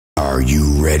Are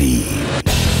you ready?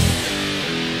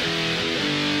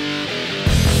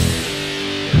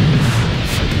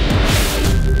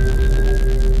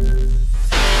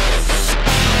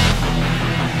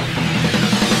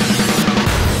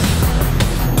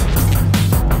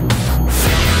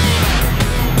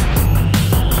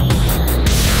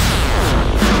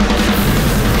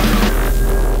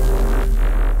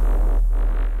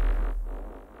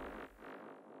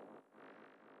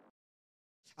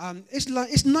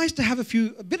 It's nice to have a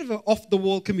bit of an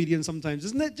off-the-wall comedian sometimes,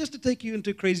 isn't it? Just to take you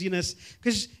into craziness,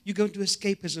 because you go into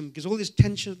escapism, because all this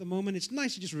tension at the moment, it's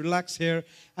nice to just relax here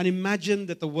and imagine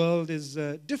that the world is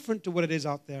different to what it is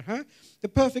out there, huh? The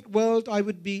perfect world, I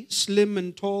would be slim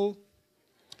and tall.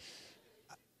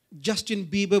 Justin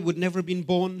Bieber would never have been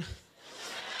born.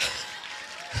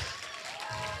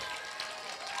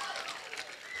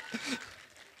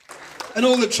 And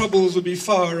all the troubles would be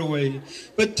far away.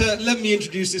 But let me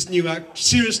introduce this new act.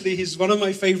 Seriously, he's one of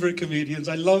my favorite comedians.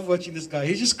 I love watching this guy.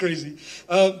 He's just crazy.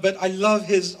 But I love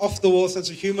his off-the-wall sense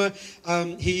of humor.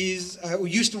 He's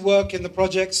used to work in the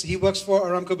projects. He works for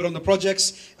Aramco, but on the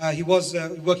projects. He was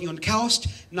working on Kaust.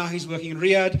 Now he's working in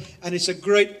Riyadh. And it's a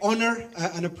great honor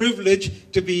and a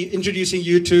privilege to be introducing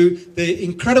you to the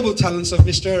incredible talents of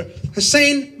Mr.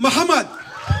 Hessain Mohammed.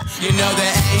 You know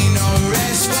there ain't no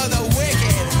rest for the wicked.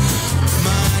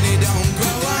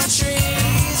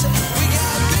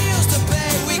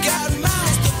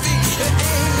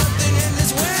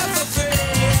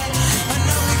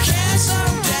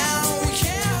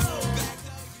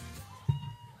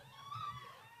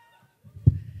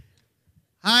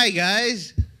 Hi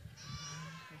guys,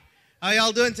 how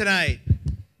y'all doing tonight?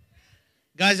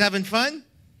 Guys having fun?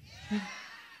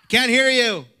 Can't hear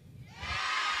you.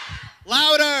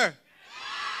 Louder.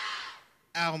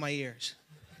 Ow, my ears.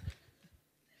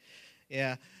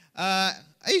 Yeah, I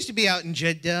used to be out in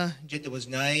Jeddah. Jeddah was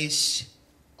nice.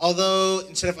 Although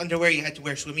instead of underwear, you had to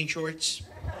wear swimming shorts.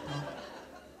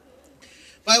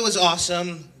 But it was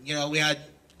awesome. You know, we had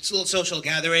little social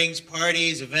gatherings,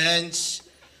 parties, events,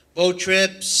 boat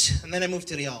trips, and then I moved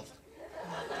to Riyadh.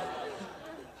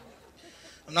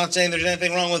 I'm not saying there's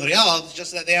anything wrong with Riyadh, it's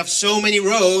just that they have so many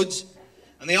roads,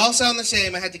 and they all sound the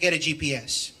same. I had to get a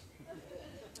GPS.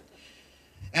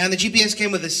 And the GPS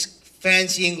came with this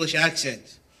fancy English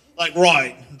accent. Like,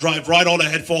 right, drive right on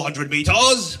ahead 400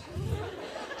 meters.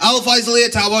 Al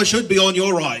Faisaliya Tower should be on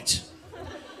your right.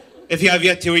 If you have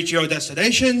yet to reach your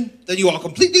destination, then you are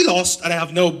completely lost, and I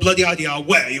have no bloody idea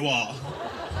where you are.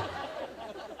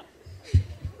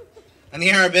 And the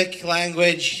Arabic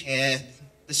language,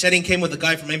 the setting came with a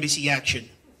guy from NBC Action.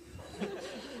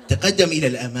 تقدم إلى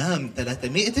الأمام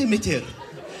 300 متر.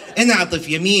 انعطف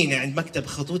يمين عند مكتب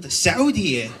خطوط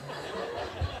السعودية.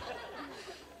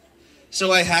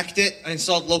 So I hacked it. I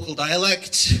installed local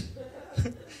dialects.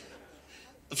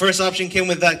 The first option came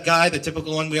with that guy, the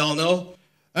typical one we all know.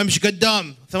 امشي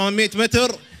قدام 800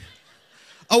 متر.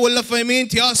 أول لفة يمين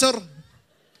تياسر.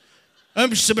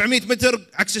 امشي 700 متر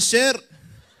عكس السير.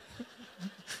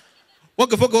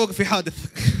 وقف وقف وقف في حادث.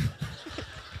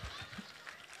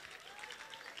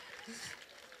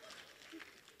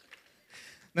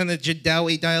 Then the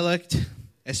Jeddawi dialect.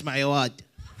 اسمع يا واد.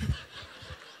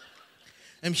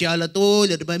 امشي على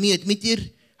طول 400 متر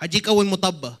حجيك أول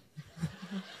مطبة.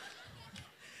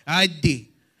 عدي.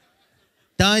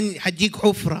 تاني حجيك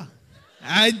حفرة.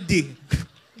 عدي.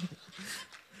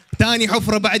 تاني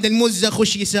حفرة بعد المزة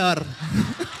خش يسار.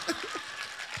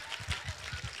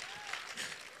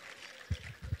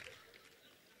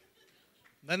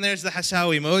 Then there's the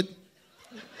Hassawi mode.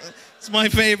 It's my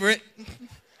favorite.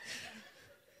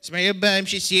 اسمع يبا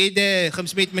امشي سيدة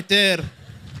 500 متر.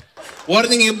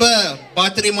 Warning يبا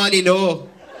battery مالي low.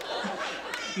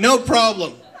 No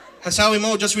problem. Hassawi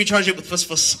mode, just recharge it with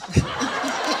fuss.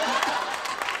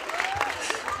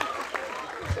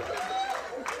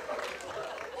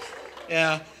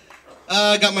 Yeah.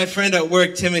 I got my friend at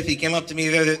work, Timothy, came up to me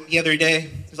the other day.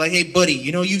 He's like, hey buddy,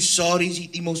 you know you Saudis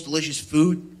eat the most delicious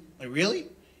food? I'm like, really?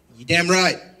 You damn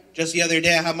right. Just the other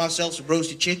day I had myself some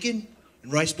roasted chicken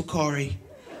and rice bukhari.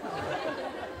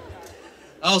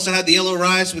 I also had the yellow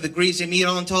rice with the greasy meat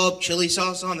on top, chili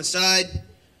sauce on the side,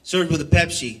 served with a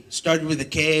Pepsi. Started with a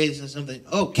K or something.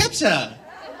 Oh, Kepsa!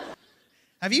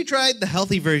 Have you tried the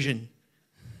healthy version?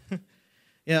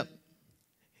 Yep.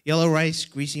 Yellow rice,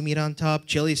 greasy meat on top,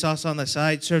 chili sauce on the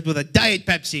side, served with a Diet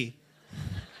Pepsi.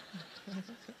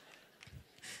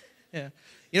 Yeah.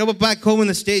 You know, but back home in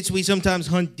the States, we sometimes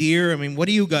hunt deer. I mean, what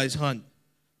do you guys hunt?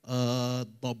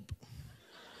 Bob.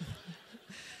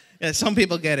 Yeah, some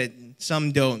people get it,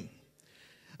 some don't.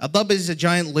 A bub is a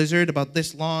giant lizard about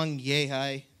this long, yay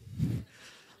high.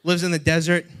 Lives in the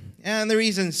desert. And the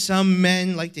reason some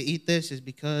men like to eat this is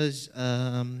because,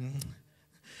 how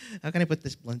can I put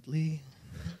this bluntly?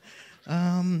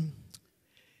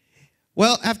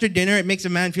 Well, after dinner, it makes a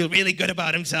man feel really good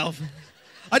about himself.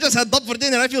 I just had dub for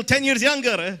dinner. I feel 10 years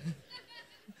younger.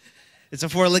 It's a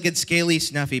four-legged, scaly,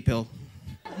 snuffy pill.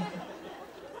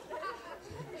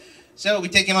 So we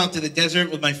take him out to the desert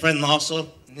with my friend Nasser,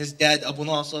 and his dad, Abu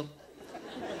Nasser,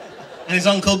 and his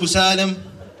uncle, Busalim.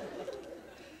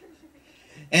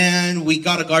 And we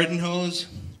got a garden hose.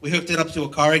 We hooked it up to a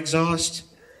car exhaust.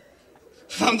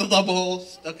 Found the lub hole,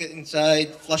 stuck it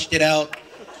inside, flushed it out.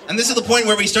 And this is the point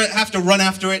where we have to run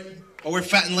after it, but we're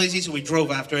fat and lazy, so we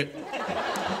drove after it.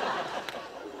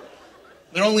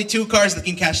 There are only two cars that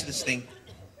can catch this thing.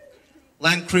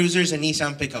 Land Cruisers and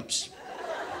Nissan pickups.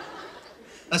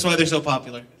 That's why they're so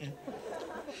popular. Yeah.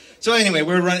 So anyway,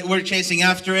 we're chasing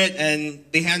after it, and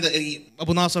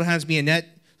Abu Nasser hands me a net.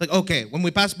 Like, okay, when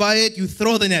we pass by it, you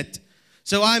throw the net.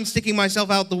 So I'm sticking myself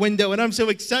out the window, and I'm so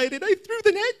excited. I threw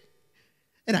the net,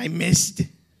 and I missed.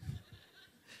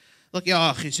 Look,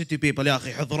 ya akhi, city people, ya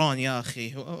akhi, Dhahran, ya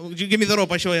akhi. Would you give me the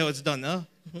rope? I show you how it's done, huh?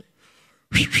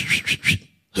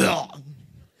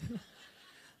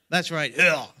 That's right.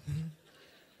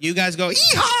 You guys go,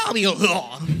 yee-haw! We go,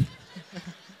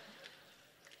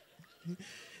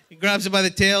 He grabs it by the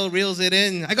tail, reels it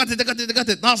in. I got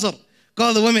it. Nasser,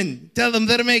 call the women. Tell them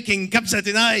they're making kapsa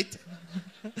tonight.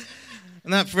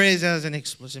 And that phrase has an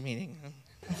explicit meaning.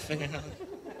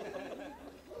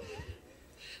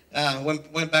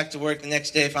 Went back to work the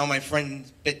next day, found my friend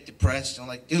a bit depressed. I'm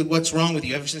like, dude, what's wrong with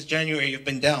you? Ever since January, you've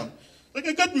been down. Like,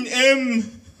 I got an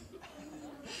M.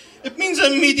 It means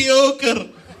I'm mediocre.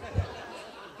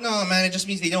 No, man, it just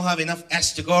means they don't have enough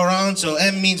S to go around, so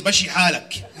M means bashi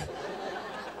halak.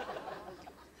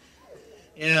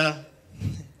 Yeah.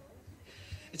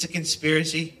 It's a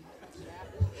conspiracy.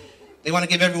 They want to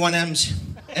give everyone M's.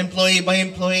 Employee by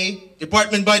employee,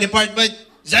 department by department,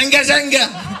 zanga zanga.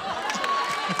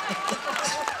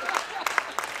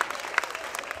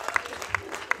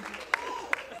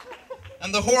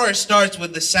 And the horror starts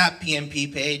with the SAP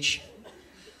PMP page.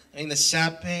 I mean, the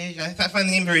SAP page, I find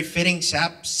the name very fitting.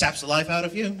 SAP saps the life out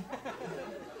of you.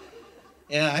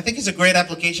 Yeah, I think it's a great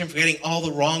application for getting all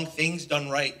the wrong things done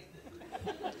right.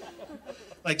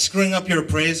 Like screwing up your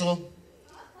appraisal,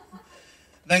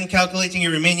 then calculating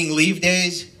your remaining leave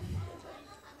days,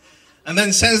 and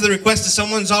then sends the request to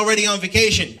someone who's already on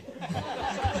vacation.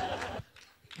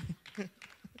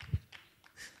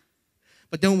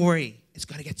 But don't worry, it's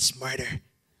gonna get smarter.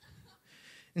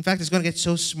 In fact, it's gonna get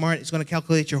so smart, it's gonna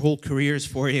calculate your whole careers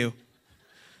for you.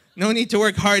 No need to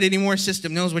work hard anymore,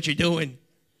 system knows what you're doing.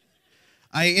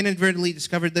 I inadvertently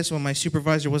discovered this when my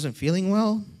supervisor wasn't feeling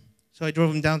well, so I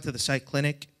drove him down to the site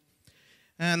clinic.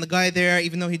 And the guy there,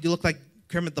 even though he do look like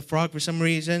Kermit the Frog for some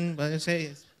reason, but I say,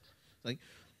 it's like,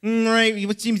 right,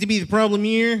 what seems to be the problem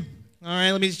here? All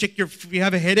right, let me just check you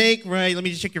have a headache? Right, let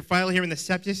me just check your file here in the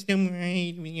SAP system.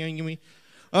 Right,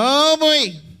 oh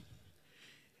boy.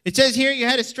 It says here you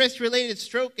had a stress-related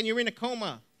stroke and you're in a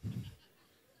coma.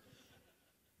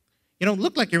 You don't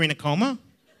look like you're in a coma.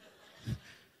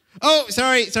 Oh,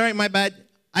 sorry, my bad.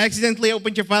 I accidentally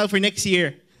opened your file for next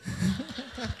year.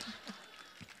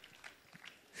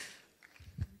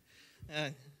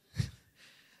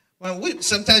 Well,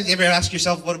 sometimes you ever ask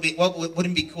yourself, what wouldn't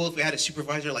it be cool if we had a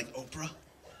supervisor like Oprah?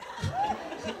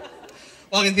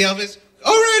 Walk into the office,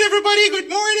 all right, everybody, good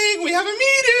morning, we have a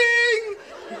meeting.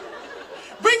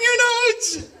 Bring your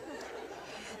notes.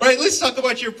 All right, let's talk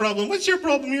about your problem. What's your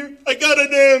problem here? I got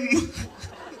an M.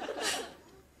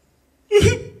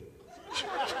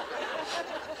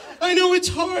 I know it's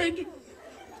hard.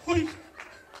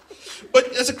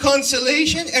 But as a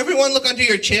consolation, everyone look under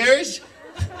your chairs.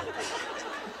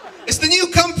 It's the new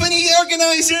company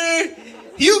organizer.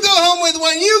 You go home with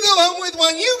one, you go home with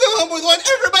one, you go home with one,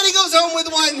 everybody goes home with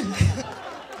one.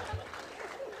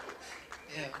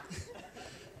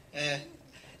 Yeah.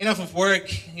 Enough of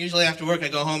work. Usually after work I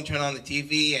go home, turn on the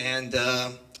TV, and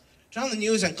turn on the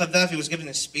news, and Gaddafi was giving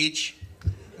a speech.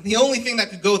 And the only thing that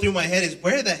could go through my head is,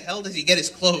 where the hell does he get his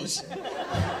clothes?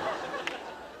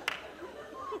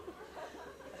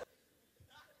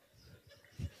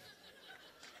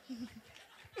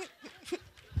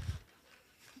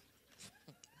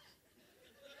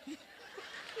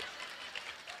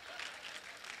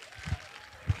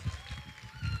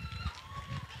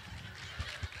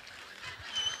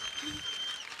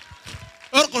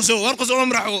 ارقصوا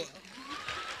وامرحوا.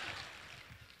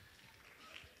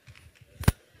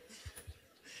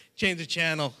 Change the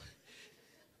channel.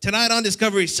 Tonight on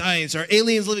Discovery Science, are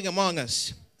aliens living among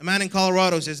us? A man in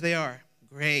Colorado says they are.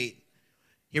 Great.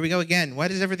 Here we go again. Why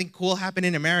does everything cool happen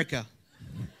in America?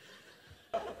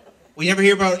 We never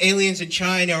hear about aliens in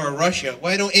China or Russia.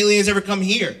 Why don't aliens ever come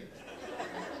here?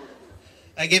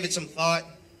 I gave it some thought.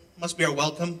 Must be our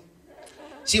welcome.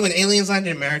 See, when aliens land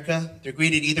in America, they're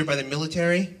greeted either by the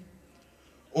military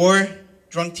or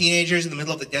drunk teenagers in the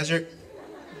middle of the desert.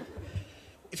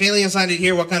 If aliens landed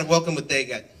here, what kind of welcome would they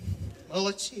get? Well,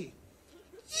 let's see.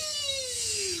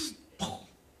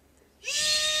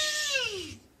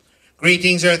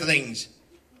 Greetings, Earthlings.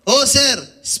 Oh, sir.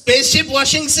 Spaceship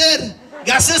washing, sir.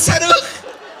 Gases haruk.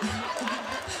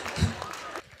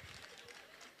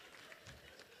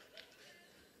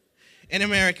 In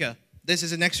America, this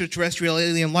is an extraterrestrial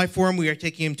alien life form. We are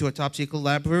taking him to a top-secret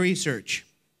lab for research.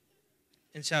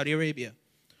 In Saudi Arabia.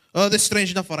 Oh, this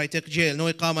strange nafar, I take jail. No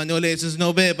iqama, no laces,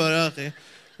 no paper. Okay.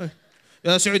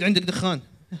 Ya Saud, عندك دخان.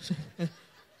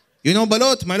 You know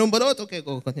balot? معلوم balot? Okay,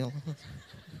 go. Continue.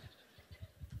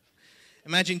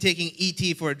 Imagine taking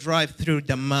E.T. for a drive through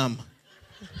Dammam.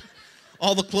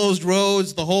 All the closed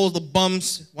roads, the holes, the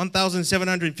bumps,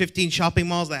 1,715 shopping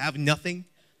malls that have nothing.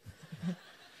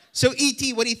 So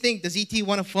E.T., what do you think? Does E.T.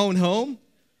 want a phone home?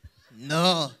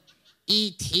 No.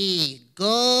 E.T.,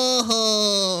 go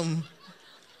home.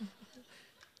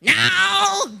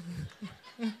 Now!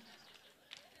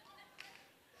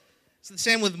 It's the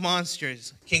same with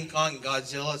monsters. King Kong and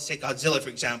Godzilla. Let's take Godzilla, for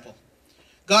example.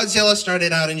 Godzilla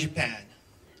started out in Japan,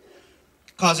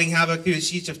 causing havoc through the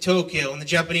streets of Tokyo, and the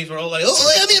Japanese were all like,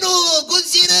 "Oh, Yamiro,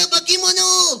 Godzilla,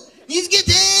 Bakimono,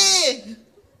 Nizugete!"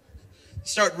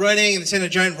 Start running, and they send a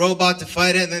giant robot to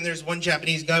fight it, and then there's one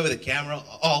Japanese guy with a camera,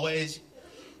 always.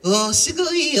 Oh,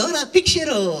 sugoi, ora, picture.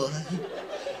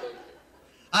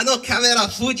 Ano camera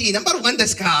Fuji, #1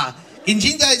 desu ka?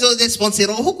 Injin gaizou de sponsor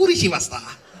o hokuri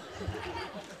shimashita.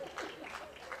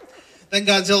 Then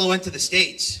Godzilla went to the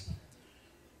States,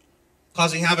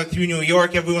 causing havoc through New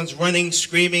York. Everyone's running,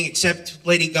 screaming, except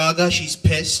Lady Gaga. She's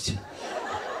pissed.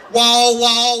 Wow,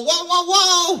 wow, wow, wow,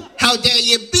 wow. How dare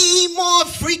you be more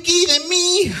freaky than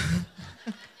me?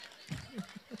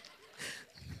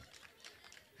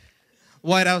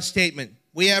 White House statement.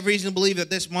 We have reason to believe that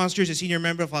this monster is a senior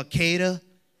member of Al-Qaeda.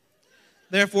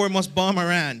 Therefore, it must bomb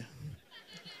Iran.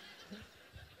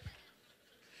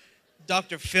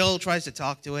 Dr. Phil tries to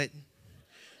talk to it.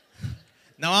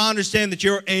 Now, I understand that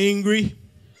you're angry.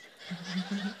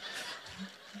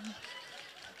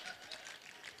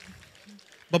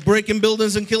 But breaking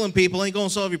buildings and killing people ain't gonna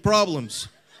solve your problems.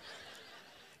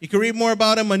 You can read more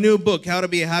about him in my new book, How to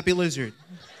Be a Happy Lizard.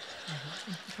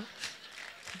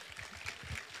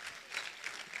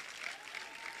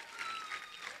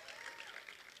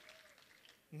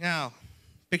 Now,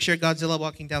 picture Godzilla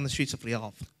walking down the streets of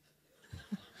Riyadh.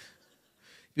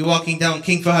 You're walking down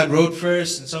King Fahad Road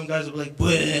first, and some guys will be like,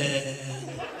 "Bueh.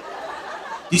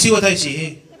 Do you see what I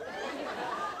see?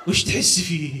 Wish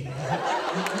تحس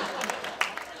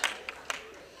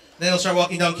Then he'll start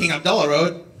walking down King Abdullah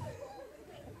Road.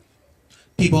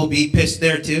 People will be pissed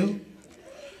there too.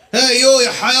 Hey, you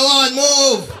حيوان,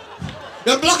 move!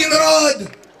 You're blocking the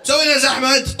road! سوي لنا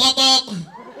زحمة طاطق.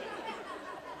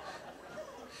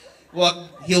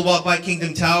 He'll walk by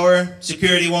Kingdom Tower.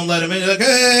 Security won't let him in. He's like,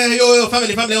 hey, yo,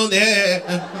 family on there.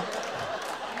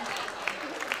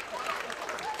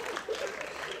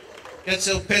 Gets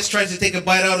so pissed, tries to take a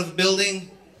bite out of the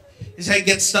building. His head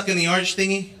gets stuck in the arch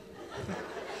thingy.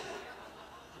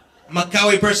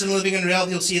 Makawi person living in Riyadh,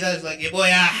 he'll see that. He's like, yeah, boy,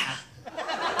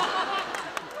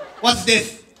 what's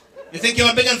this? You think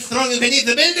you're big and strong, you can eat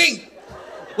the building?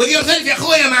 With yourself, ya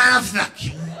khoya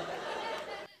ma'afnak.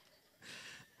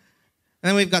 And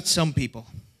then we've got some people.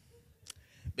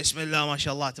 Bismillah,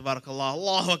 mashallah, tabarakallah,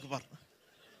 Allahu Akbar.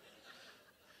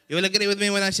 You will agree with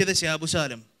me when I say this, ya Abu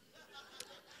Salim.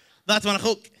 That one,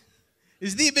 akhuk,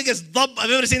 is the biggest dub I've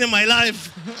ever seen in my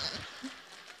life.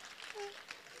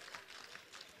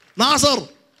 Nasser,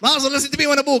 listen to me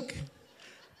when I book.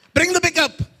 Bring the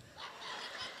pickup.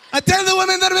 I tell the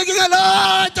women they're making a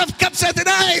lot of kapsa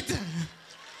tonight.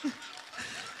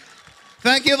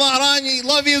 Thank you, Dhahran.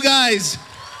 Love you guys.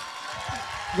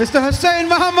 Mr. Hessain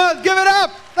Mohammed, give it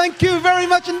up. Thank you very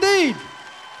much indeed.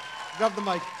 Grab the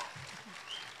mic.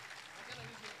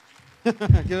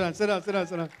 Sit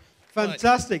down.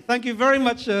 Fantastic. Thank you very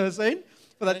much, Hessain,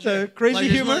 for that crazy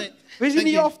humor. Isn't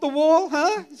he off the wall,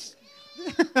 huh?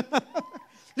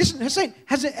 Listen, Hessain,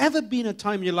 has there ever been a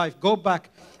time in your life, go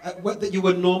back, that you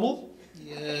were normal?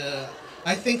 Yeah,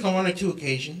 I think on one or two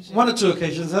occasions. One or two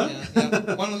occasions, huh?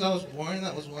 Yeah. One was I was born,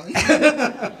 that was one.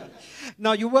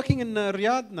 Now, you're working in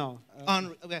Riyadh now?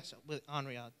 On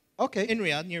Riyadh. Okay. In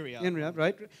Riyadh, near Riyadh. In Riyadh,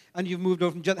 right? And you've moved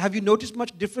over from Jeddah. Have you noticed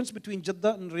much difference between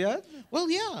Jeddah and Riyadh? Well,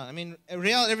 yeah. I mean,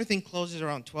 Riyadh, everything closes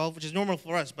around 12, which is normal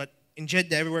for us. But in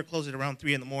Jeddah, everywhere closes around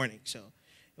 3 in the morning. So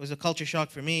it was a culture shock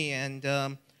for me. And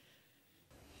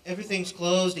everything's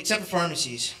closed except for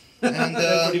pharmacies. And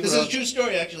this is a true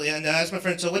story, actually. And I asked my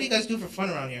friend, so what do you guys do for fun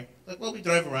around here? Like, well, we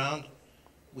drive around,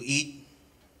 we eat,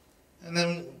 and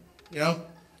then, you know,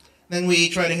 then we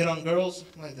try to hit on girls.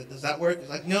 I'm like, does that work? It's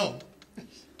like, no.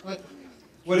 Like,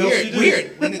 What else weird, you do?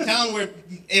 weird. In a town where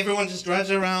everyone just drives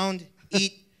around,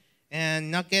 eat, and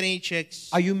not get any chicks.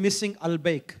 Are you missing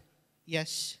Al-Baik?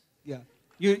 Yes. Yeah.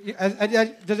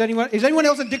 Is anyone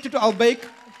else addicted to Al-Baik?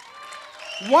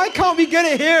 Why can't we get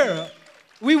it here?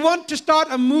 We want to start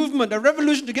a movement, a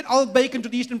revolution to get Al-Baik into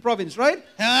the Eastern Province, right?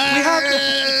 We have to...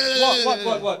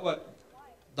 What?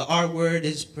 The R word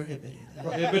is prohibited.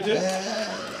 Prohibited?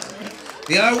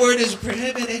 The R word is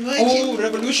prohibited. Oh,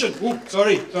 revolution. Ooh,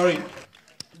 sorry.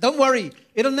 Don't worry.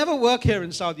 It'll never work here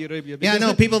in Saudi Arabia. Yeah,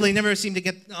 no, people, they never seem to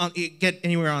get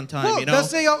anywhere on time, well, you know? They'll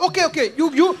say, okay,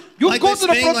 you like go to the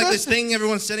protest. Like this thing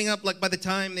everyone's setting up, like by the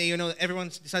time they, everyone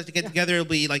decides to get together, it'll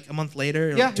be like a month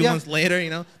later, or 2 months later, you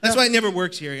know? That's why it never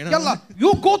works here, you know? Yalla,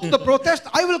 you go to the protest,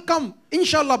 I will come,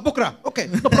 inshallah, bukra. Okay,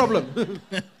 no problem.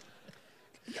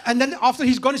 And then after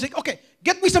he's gone, he's like, okay,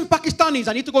 get me some Pakistanis,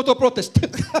 I need to go to a protest.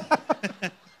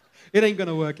 It ain't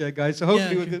gonna work here, guys. So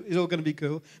hopefully it's all gonna be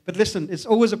cool. But listen, it's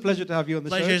always a pleasure to have you on the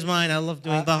show. Pleasure's mine. I love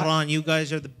doing Dhahran. You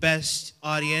guys are the best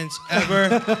audience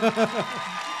ever.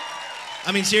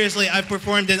 I mean, seriously, I've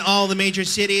performed in all the major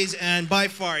cities, and by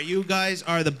far, you guys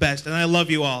are the best, and I love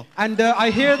you all. And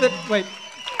I hear that. Wait.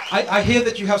 I hear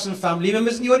that you have some family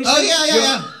members in the audience. Oh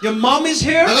yeah. Your mom is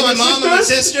here. I got my mom and my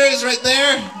sisters right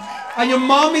there. And your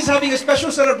mom is having a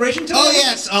special celebration today? Oh,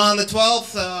 yes. On the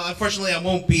 12th, unfortunately, I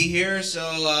won't be here, so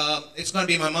it's going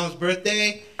to be my mom's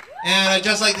birthday. And I'd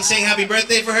just like to sing happy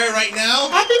birthday for her right now.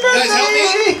 Happy birthday! You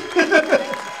guys help me?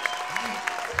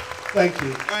 Thank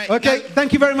you. All right, okay,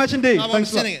 thank you very much indeed.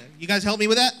 Thanks a lot. You guys help me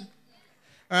with that?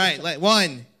 All right,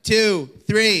 1, 2,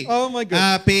 3. Oh, my God.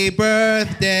 Happy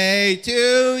birthday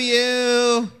to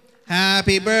you.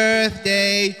 Happy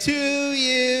birthday to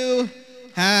you.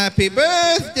 Happy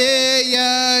birthday,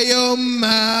 Ya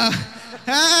Yoma.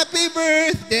 Happy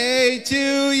birthday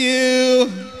to you.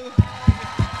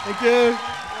 Thank you.